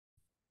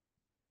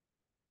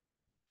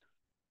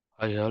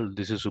Hi all,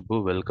 this is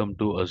Subbu. Welcome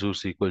to Azure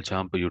SQL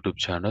Champ YouTube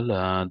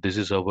channel. This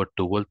is our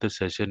 12th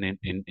session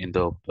in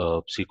the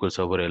SQL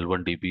Server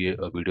L1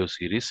 DB video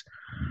series.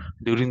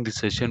 During this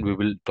session, we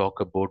will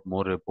talk about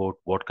more about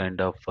what kind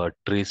of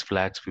trace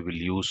flags we will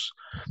use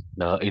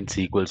in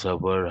SQL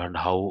Server and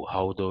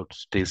how the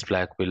trace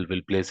flag will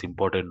plays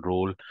important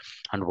role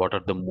and what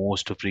are the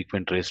most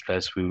frequent trace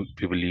flags we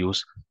will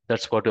use.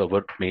 That's what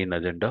our main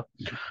agenda.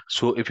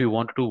 So if you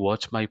want to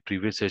watch my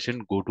previous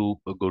session, go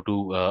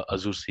to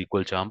Azure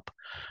SQL Champ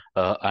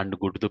and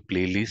go to the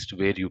playlist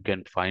where you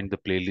can find the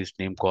playlist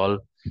name called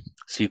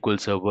SQL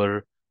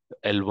Server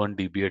L1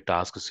 DBA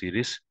task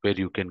series where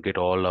you can get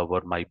all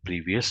our my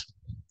previous.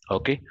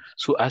 Okay,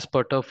 so as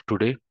part of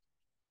today,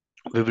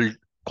 we will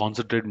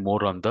concentrate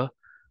more on the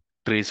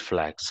trace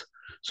flags.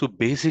 So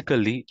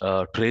basically,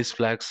 trace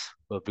flags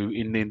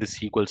in the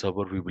SQL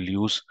Server we will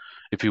use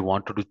if you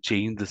wanted to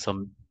change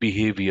some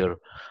behavior.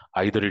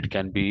 Either it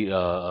can be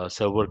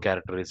server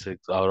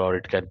characteristics or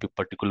it can be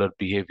particular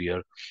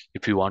behavior.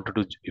 If you wanted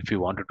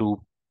to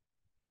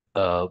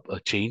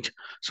change,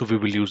 so we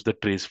will use the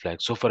trace flag.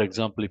 So for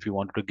example, if you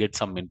wanted to get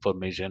some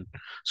information,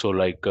 so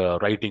like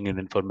writing in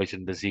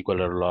information in the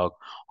SQL log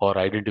or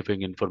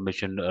identifying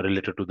information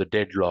related to the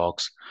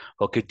deadlocks,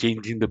 okay,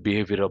 changing the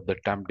behavior of the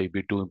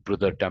TempDB to improve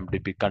the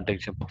TempDB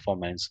contention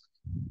performance.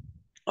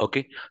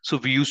 Okay, so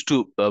we used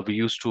to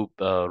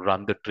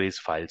run the trace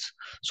files.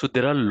 So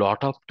there are a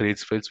lot of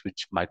trace files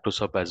which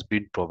Microsoft has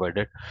been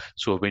provided.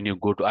 So when you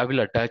go to, I will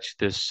attach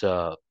this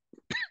URL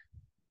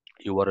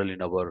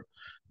in our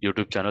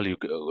YouTube channel.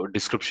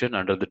 Description,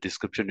 under the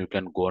description you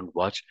can go and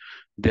watch.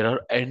 There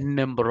are n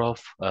number of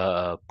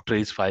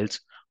trace files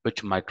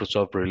which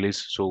Microsoft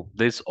released. So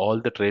there's all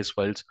the trace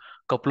files.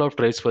 Couple of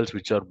trace files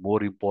which are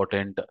more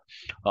important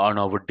on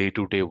our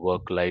day-to-day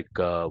work, like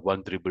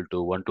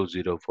 1322,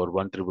 1204,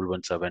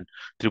 13117,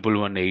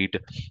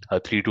 1118,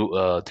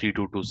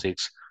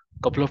 3226.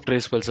 Couple of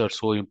trace files are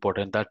so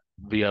important that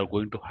we are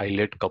going to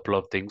highlight couple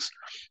of things.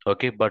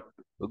 Okay, but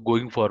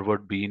going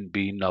forward,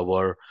 being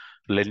our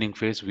learning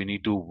phase, we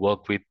need to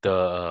work with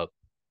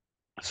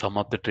some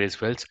of the trace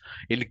files.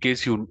 In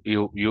case you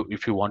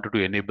if you wanted to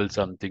enable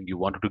something, you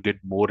wanted to get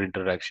more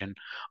interaction,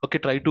 okay,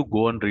 try to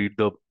go and read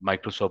the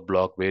Microsoft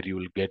blog where you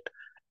will get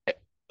a,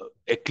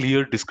 a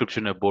clear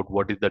description about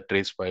what is the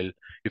trace file.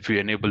 If you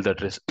enable the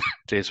trace,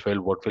 trace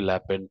file, what will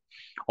happen?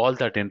 All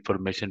that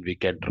information we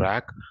can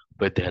track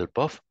with the help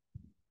of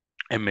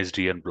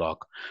MSDN blog.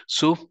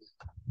 So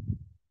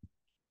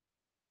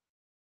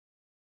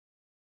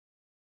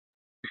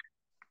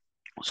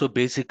So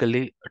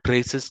basically,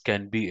 traces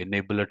can be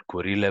enabled at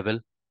query level,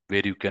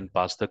 where you can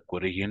pass the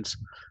query hints.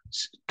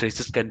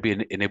 Traces can be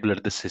enabled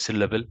at the session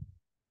level,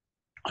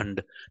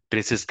 and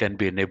traces can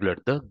be enabled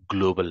at the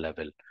global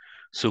level.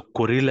 So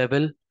query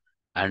level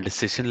and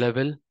session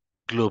level,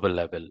 global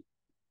level,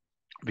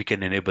 we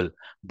can enable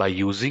by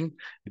using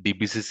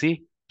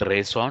DBCC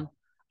trace on,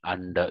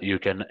 and you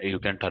can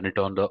turn it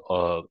on the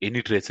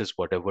any traces,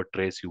 whatever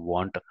trace you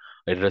want,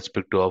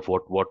 irrespective of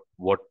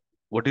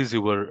what is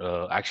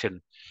your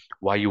action,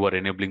 why you are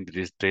enabling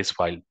this trace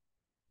file.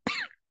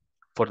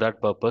 For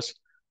that purpose,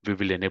 we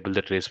will enable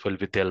the trace file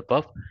with the help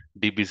of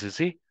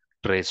dbcc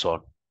trace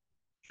on.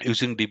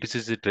 Using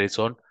dbcc trace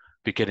on,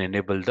 we can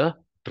enable the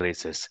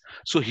traces.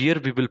 So here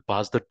we will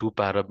pass the two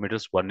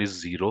parameters. One is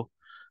 0.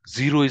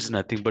 0 is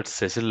nothing but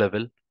session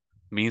level,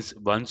 means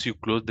once you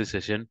close the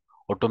session,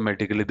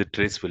 automatically the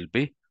trace will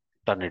be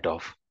turn it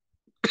off.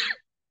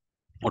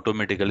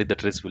 Automatically the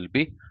trace will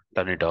be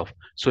turn it off.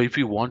 So if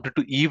you wanted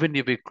to, even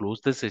if we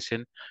close the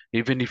session,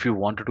 even if you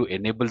wanted to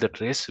enable the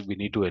trace, we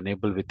need to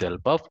enable with the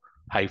help of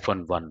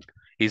 -1,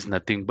 is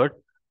nothing but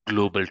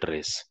global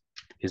trace,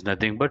 is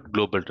nothing but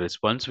global trace.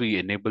 Once we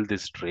enable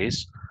this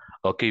trace,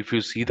 okay, if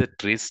you see the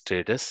trace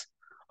status,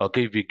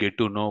 okay, we get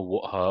to know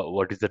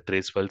what is the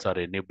trace files are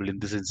enabled in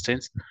this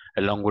instance,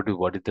 along with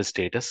what is the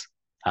status,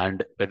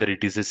 and whether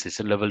it is a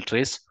session level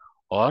trace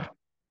or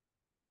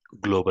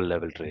global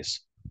level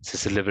trace,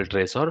 session level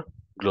trace or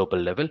global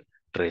level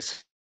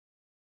trace.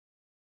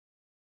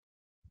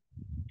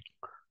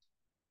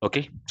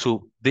 Okay,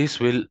 so this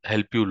will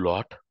help you a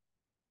lot.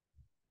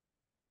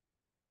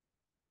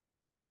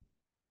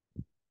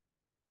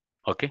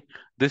 Okay,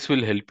 this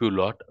will help you a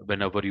lot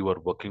whenever you are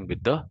working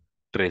with the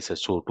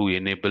traces. So to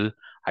enable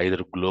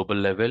either global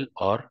level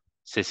or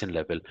session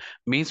level,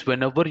 means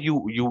whenever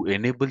you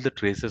enable the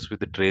traces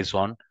with the trace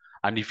on,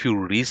 and if you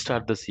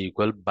restart the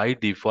SQL, by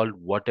default,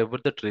 whatever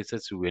the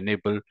traces you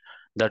enable,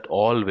 that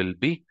all will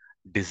be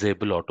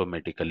disabled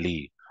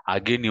automatically.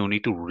 Again, you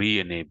need to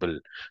re-enable.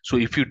 So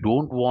if you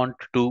don't want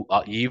to,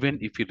 even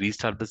if you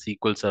restart the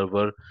SQL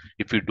server,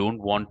 if you don't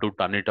want to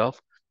turn it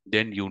off,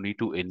 then you need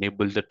to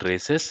enable the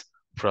traces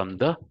from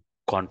the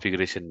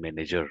configuration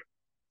manager.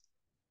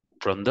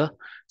 From the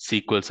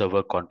SQL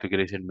Server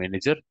configuration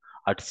manager,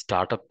 at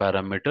startup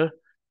parameter,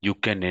 you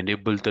can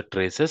enable the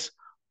traces.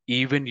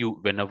 Even you,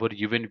 whenever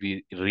even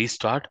we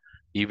restart,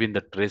 even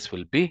the trace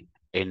will be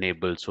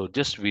enabled. So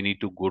just we need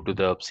to go to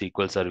the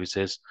SQL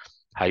services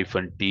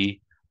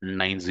 -T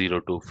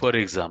 902, for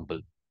example.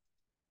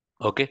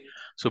 Okay,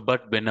 So,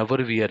 but whenever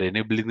we are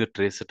enabling the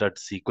trace set at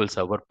SQL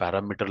Server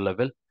parameter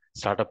level,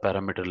 startup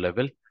parameter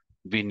level,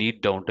 we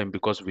need downtime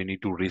because we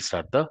need to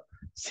restart the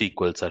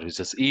SQL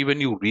services. Even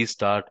you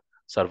restart,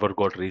 server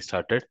got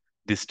restarted,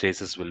 these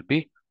traces will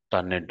be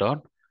turned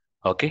on.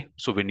 Okay,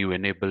 so when you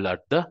enable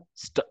at the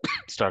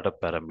startup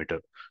parameter,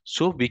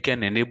 so we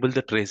can enable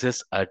the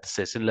traces at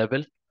session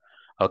level.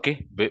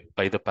 Okay,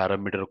 by the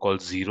parameter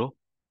called zero,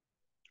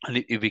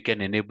 and if we can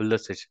enable the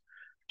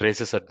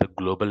traces at the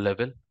global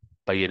level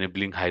by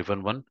enabling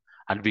 -1,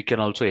 and we can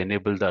also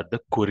enable the at the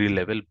query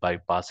level by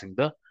passing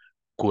the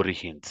query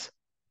hints.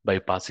 By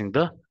passing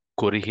the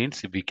query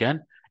hints, we can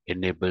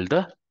enable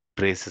the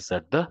traces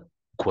at the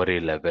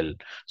query level.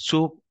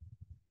 So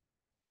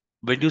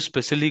when you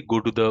specially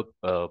go to the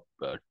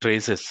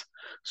traces,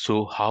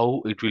 so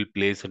how it will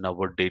place in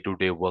our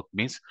day-to-day work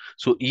means,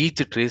 so each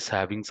trace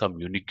having some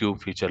unique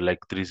feature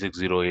like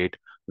 3608,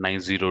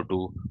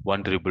 902,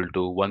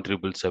 1222,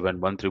 1777,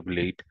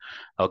 1888.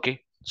 Okay,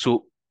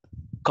 so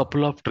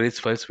couple of trace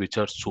files which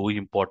are so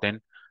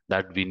important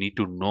that we need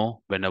to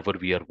know whenever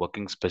we are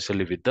working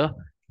specially with the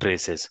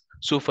traces.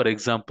 So for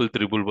example,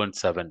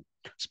 1117,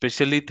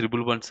 especially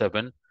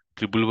 1117,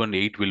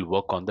 1118 will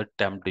work on the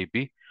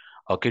tempdb,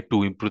 okay,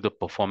 to improve the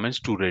performance,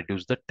 to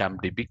reduce the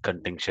tempdb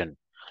contention.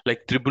 Like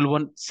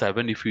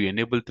 1117, if you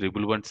enable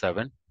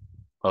 1117,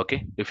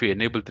 okay, if you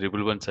enable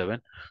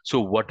 1117,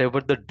 so whatever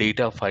the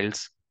data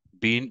files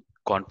being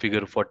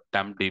configured for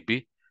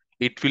tempdb,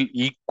 it will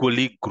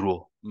equally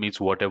grow.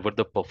 Means whatever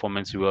the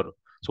performance you are,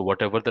 so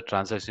whatever the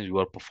transactions you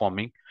are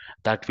performing,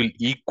 that will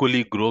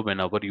equally grow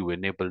whenever you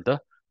enable the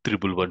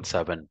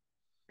 1117.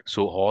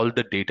 So all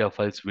the data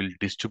files will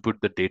distribute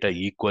the data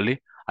equally,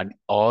 and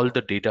all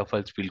the data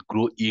files will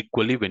grow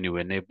equally when you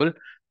enable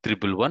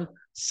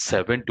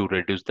 1117 to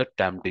reduce the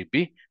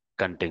TAMDB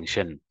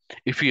contention.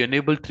 If you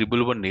enable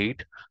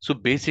 1118, so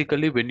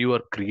basically when you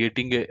are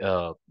creating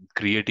a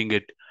creating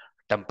it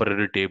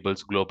temporary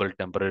tables, global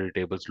temporary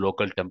tables,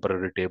 local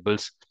temporary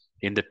tables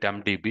in the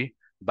TAMDB,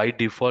 by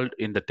default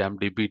in the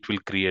TAMDB it will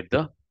create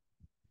the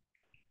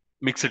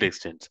mixed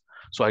extents.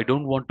 So I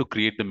don't want to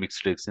create the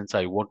mixed extents.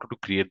 I wanted to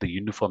create the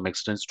uniform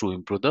extents to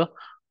improve the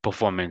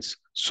performance.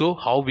 So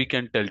how we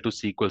can tell to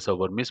SQL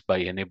Server Miss by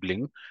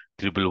enabling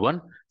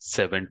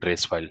 1117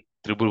 trace file,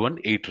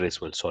 1118 trace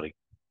file, sorry.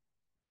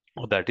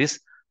 Oh, that is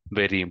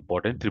very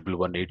important.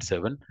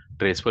 1118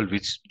 trace file,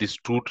 which this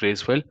true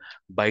trace file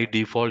by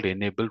default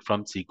enabled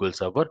from SQL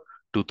Server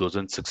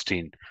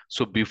 2016.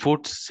 So before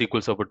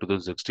SQL Server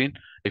 2016,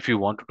 if you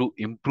want to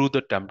improve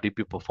the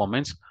TempDB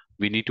performance,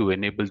 we need to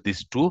enable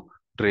this true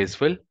trace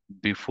file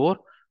before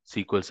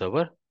SQL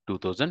Server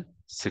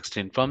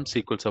 2016. From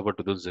SQL Server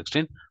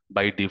 2016,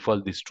 by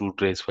default, these two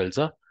trace files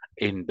are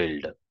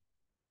inbuilt.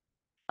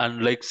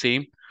 And like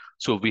same,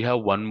 so we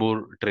have one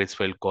more trace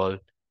file called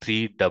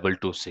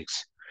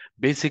 3226.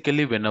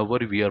 Basically, whenever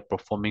we are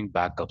performing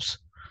backups,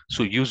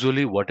 so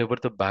usually whatever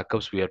the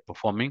backups we are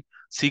performing,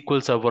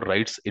 SQL Server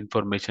writes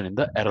information in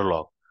the error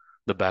log.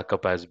 The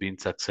backup has been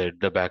succeed,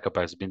 the backup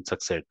has been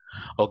succeed.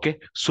 Okay,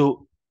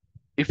 so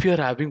if you're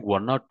having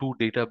one or two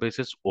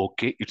databases,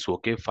 okay, it's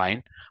okay,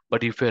 fine.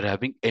 But if you're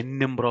having n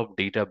number of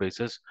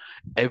databases,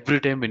 every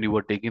time when you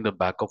are taking the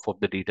backup of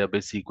the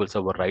database, SQL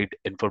Server write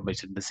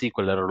information, the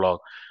SQL error log,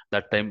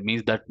 that time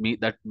means that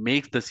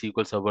makes the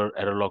SQL Server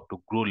error log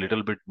to grow a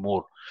little bit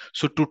more.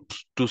 So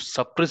to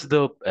suppress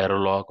the error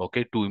log,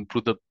 okay, to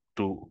improve the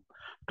to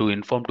to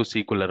inform to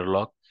SQL error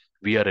log,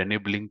 we are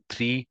enabling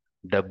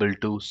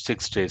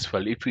 3226 trace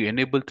file. If you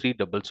enable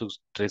 3226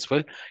 trace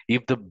file,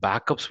 if the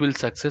backups will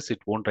success, it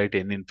won't write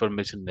any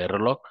information in error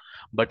log.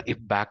 But if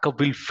backup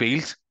will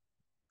fails,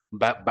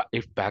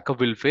 if backup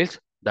will fails,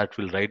 that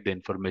will write the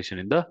information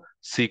in the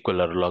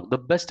SQL error log. The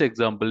best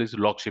example is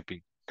log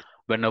shipping.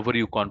 Whenever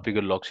you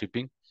configure log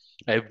shipping,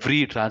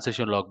 every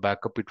transaction log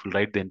backup, it will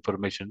write the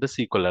information in the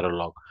SQL error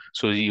log.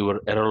 So your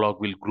error log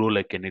will grow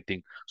like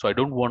anything. So I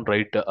don't want to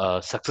write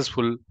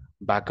successful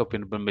backup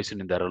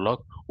information in the error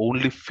log.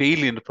 Only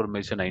fail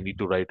information I need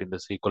to write in the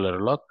SQL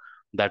error log.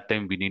 That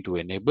time we need to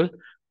enable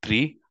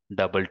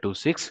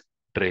 3226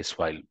 trace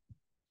file.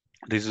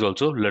 This is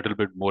also a little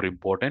bit more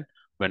important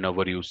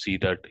whenever you see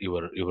that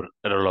your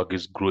error log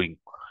is growing.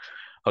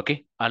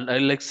 Okay, and I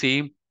like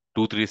same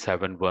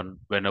 2371,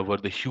 whenever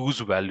the huge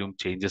volume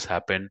changes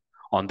happen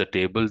on the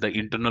table, the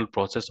internal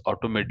process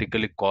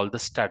automatically call the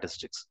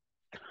statistics.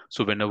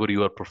 So whenever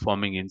you are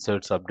performing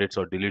inserts, updates,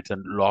 or deletes,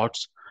 and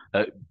lots,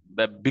 a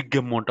big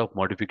amount of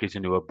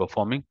modification you are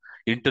performing,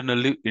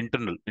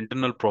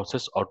 internal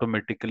process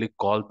automatically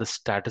call the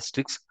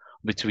statistics,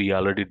 which we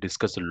already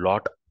discussed a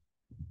lot.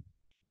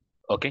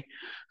 Okay,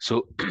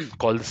 so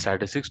call the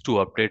statistics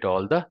to update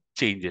all the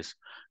changes.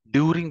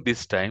 During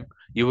this time,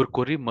 your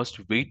query must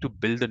wait to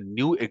build a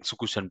new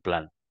execution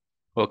plan.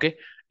 Okay,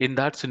 in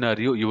that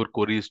scenario, your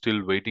query is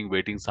still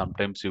waiting.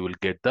 Sometimes you will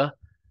get the,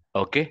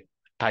 okay,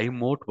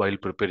 timeout while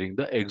preparing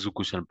the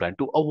execution plan.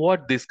 To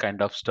avoid this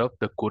kind of stuff,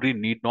 the query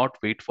need not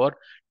wait for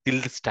till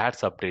the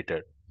stats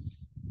updated.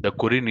 The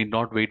query need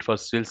not wait for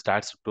still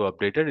stats to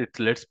updated.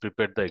 Let's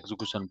prepare the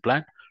execution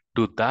plan.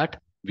 To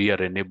that, we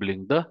are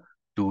enabling the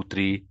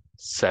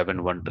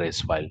 2371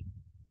 trace file.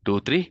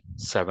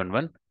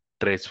 2371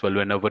 trace file.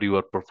 Whenever you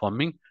are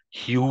performing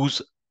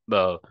huge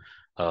uh,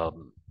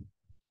 um,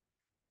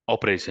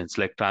 operations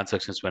like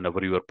transactions,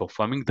 whenever you are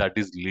performing that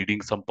is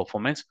leading some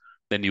performance,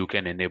 then you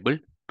can enable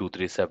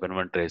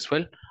 2371 trace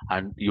file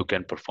and you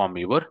can perform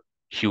your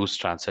huge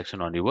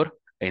transaction on your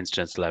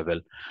instance level.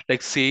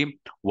 Like same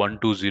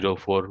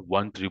 1204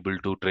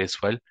 1322 trace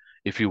file,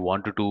 if you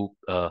wanted to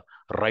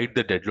write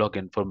the deadlock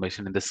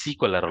information in the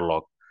SQL error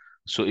log.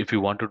 So if you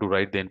wanted to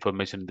write the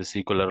information in the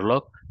SQL error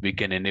log, we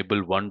can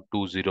enable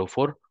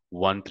 1204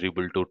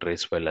 1322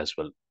 trace file as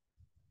well.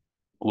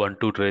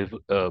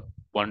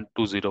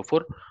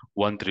 1204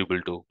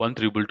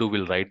 1322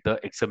 will write the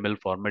XML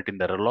format in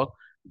the error log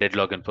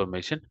deadlock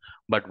information,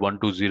 but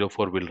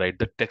 1204 will write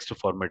the text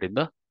format in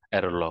the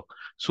error log.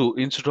 So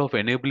instead of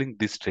enabling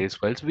these trace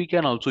files, we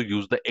can also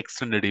use the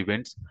extended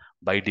events.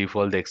 By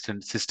default, the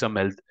extended system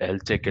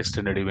health check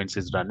extended events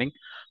is running.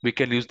 We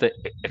can use the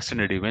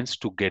extended events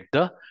to get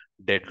the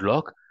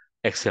deadlock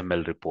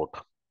XML report.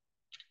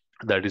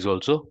 That is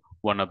also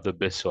one of the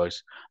best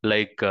choice.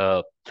 Like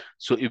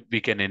so if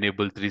we can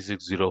enable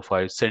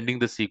 3605 sending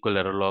the SQL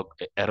error log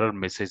error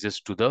messages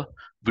to the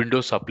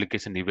Windows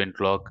application event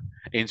log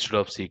instead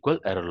of SQL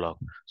error log.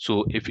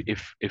 So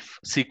if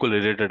SQL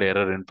related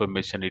error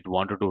information it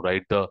wanted to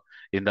write the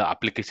in the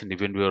application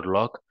event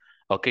log,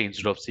 okay,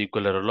 instead of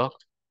SQL error log,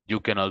 you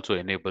can also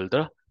enable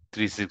the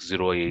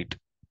 3608.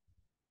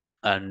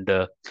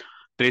 And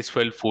trace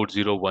file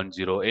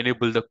 4010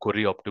 enable the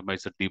query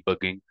optimizer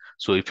debugging.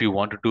 So if you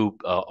wanted to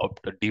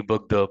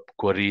debug the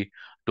query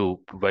to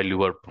while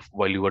you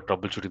are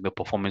troubleshooting the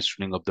performance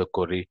tuning of the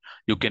query,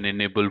 you can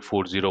enable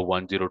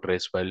 4010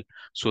 trace file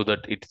so that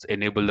it's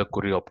enable the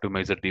query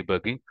optimizer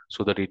debugging,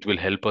 so that it will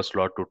help us a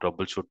lot to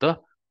troubleshoot the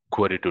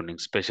query tuning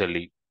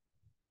especially.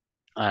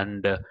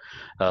 And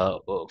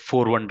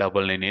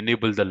 4199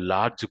 enable the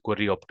large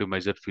query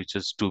optimizer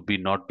features to be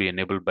not be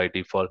enabled by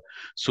default.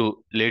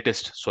 So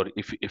latest, sorry,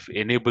 if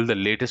enable the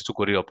latest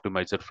query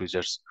optimizer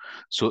features.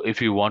 So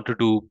if you wanted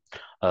to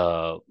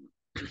uh,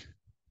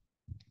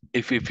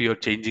 if you're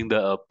changing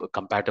the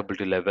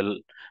compatibility level,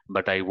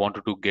 but I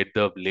wanted to get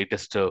the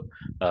latest uh,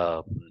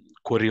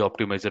 query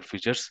optimizer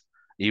features,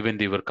 even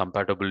the your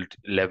compatibility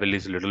level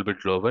is a little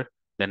bit lower,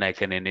 then I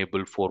can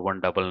enable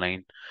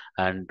 4199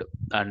 and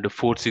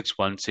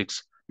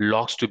 4616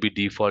 logs to be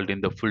default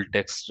in the full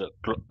text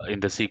in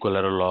the SQL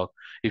error log.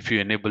 If you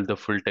enable the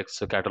full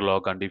text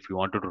catalog and if you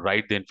wanted to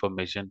write the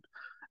information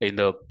in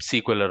the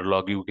SQL error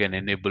log, you can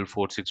enable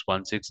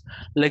 4616.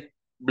 Like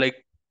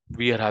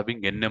we are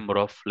having n number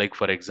of, like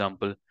for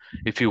example,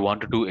 if you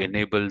wanted to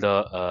enable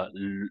the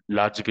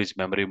large page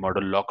memory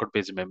model, locked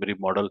page memory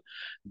model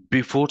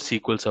before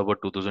SQL Server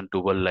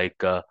 2012, like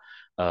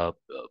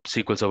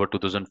SQL Server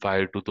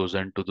 2005,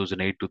 2000,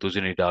 2008,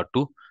 2008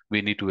 R2,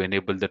 we need to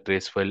enable the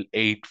trace file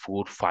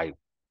 845.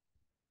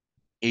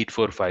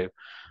 845.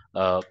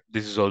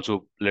 This is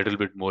also a little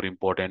bit more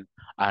important.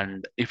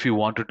 And if you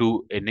wanted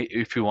to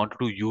if you wanted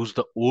to use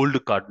the old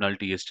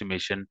cardinality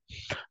estimation,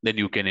 then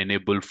you can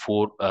enable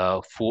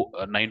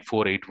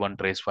 9481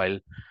 trace file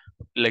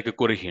like a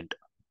query hint.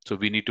 So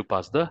we need to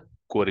pass the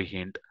query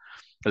hint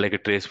like a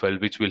trace file,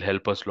 which will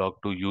help us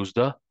log to use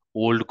the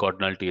old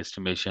cardinality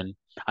estimation.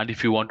 And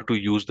if you wanted to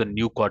use the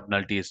new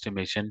cardinality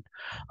estimation,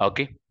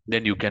 okay,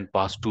 then you can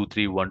pass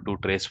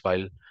 2312 trace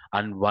file.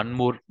 And one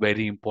more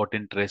very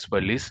important trace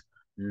file is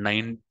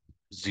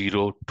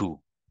 902.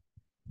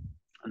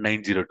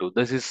 902.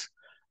 This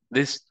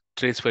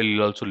trace file is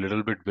also a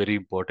little bit very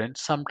important.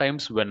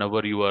 Sometimes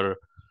whenever you are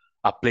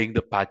applying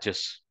the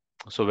patches,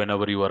 so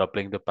whenever you are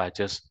applying the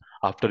patches,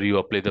 after you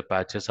apply the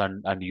patches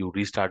and you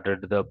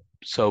restarted the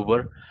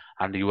server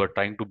and you are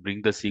trying to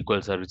bring the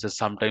SQL services,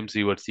 sometimes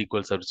your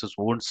SQL services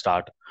won't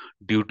start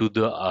due to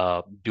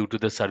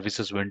the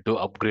services went to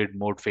upgrade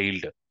mode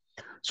failed.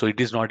 So it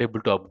is not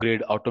able to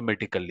upgrade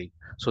automatically.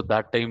 So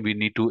that time we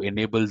need to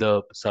enable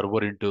the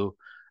server into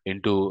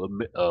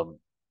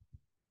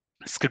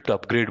script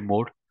upgrade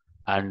mode,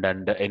 and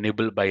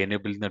enable by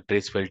enabling the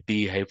trace file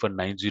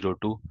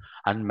T-902,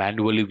 and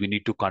manually we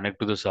need to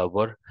connect to the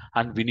server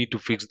and we need to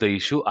fix the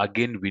issue.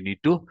 Again, we need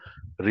to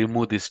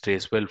remove this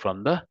trace file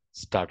from the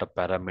startup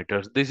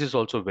parameters. This is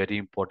also very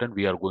important.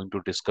 We are going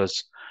to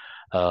discuss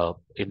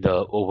in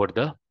the over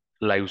the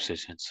live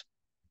sessions.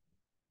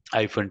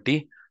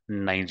 -T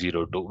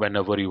 902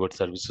 whenever your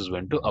services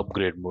went to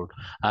upgrade mode.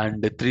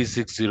 And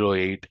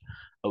 3608,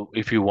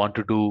 if you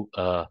wanted to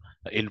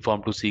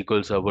inform to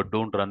SQL Server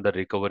don't run the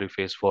recovery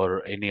phase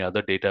for any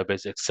other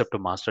database except a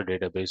master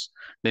database,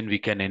 then we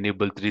can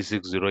enable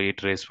 3608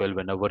 trace file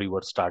whenever you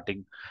are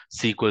starting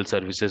SQL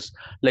services.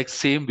 Like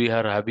same, we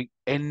are having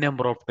n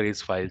number of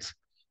trace files.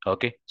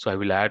 Okay, so I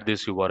will add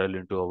this URL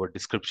into our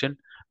description.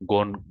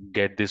 Go and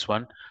get this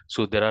one.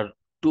 So there are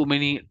too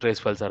many trace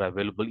files are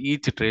available.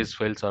 Each trace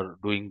files are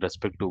doing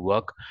respective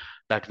work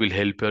that will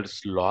help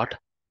us a lot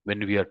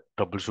when we are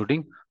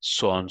troubleshooting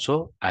so and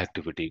so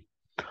activity.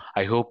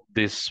 I hope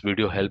this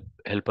video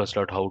help us a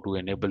lot how to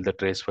enable the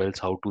trace files,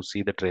 how to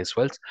see the trace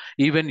files.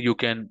 Even you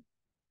can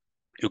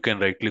You can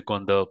right click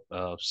on the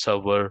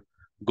server,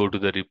 go to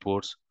the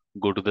reports,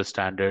 go to the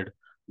standard,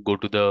 go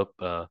to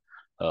the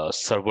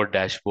server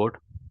dashboard.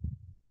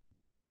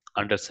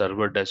 Under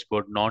server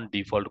dashboard,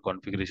 non-default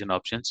configuration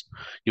options,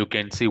 you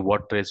can see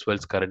what trace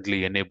files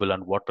currently enable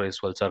and what trace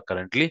files are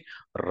currently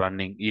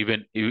running.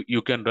 Even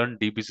you can run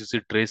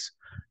dbcc trace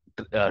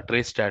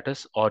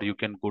status, or you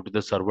can go to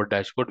the server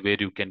dashboard where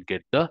you can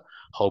get the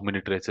how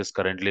many traces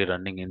currently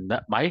running in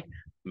my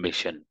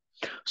mission.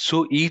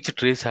 So each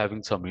trace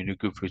having some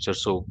unique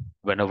features. So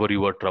whenever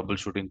you are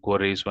troubleshooting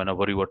queries,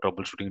 whenever you are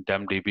troubleshooting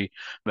tempdb,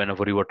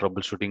 whenever you are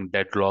troubleshooting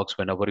deadlocks,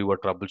 whenever you are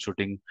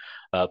troubleshooting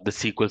the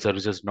SQL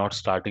services not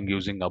starting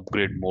using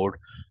upgrade mode,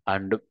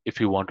 and if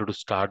you wanted to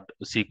start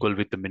SQL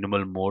with the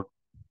minimal mode,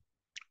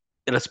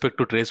 respect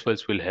to trace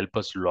files will help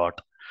us a lot.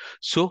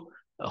 So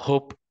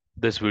hope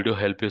this video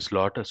help you a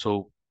lot.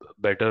 So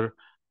better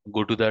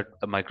go to that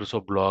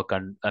Microsoft blog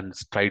and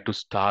try to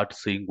start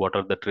seeing what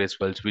are the trace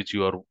files which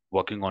you are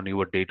working on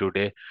your day to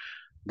day.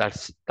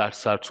 That's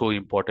so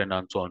important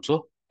and so on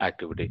so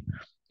activity.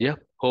 Yeah,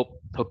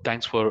 hope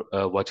thanks for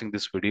watching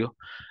this video,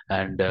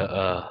 and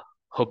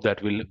hope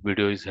that will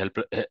video is help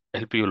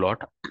you a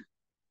lot.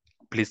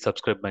 Please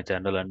subscribe my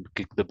channel and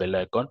click the bell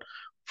icon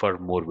for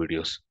more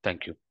videos.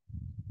 Thank you.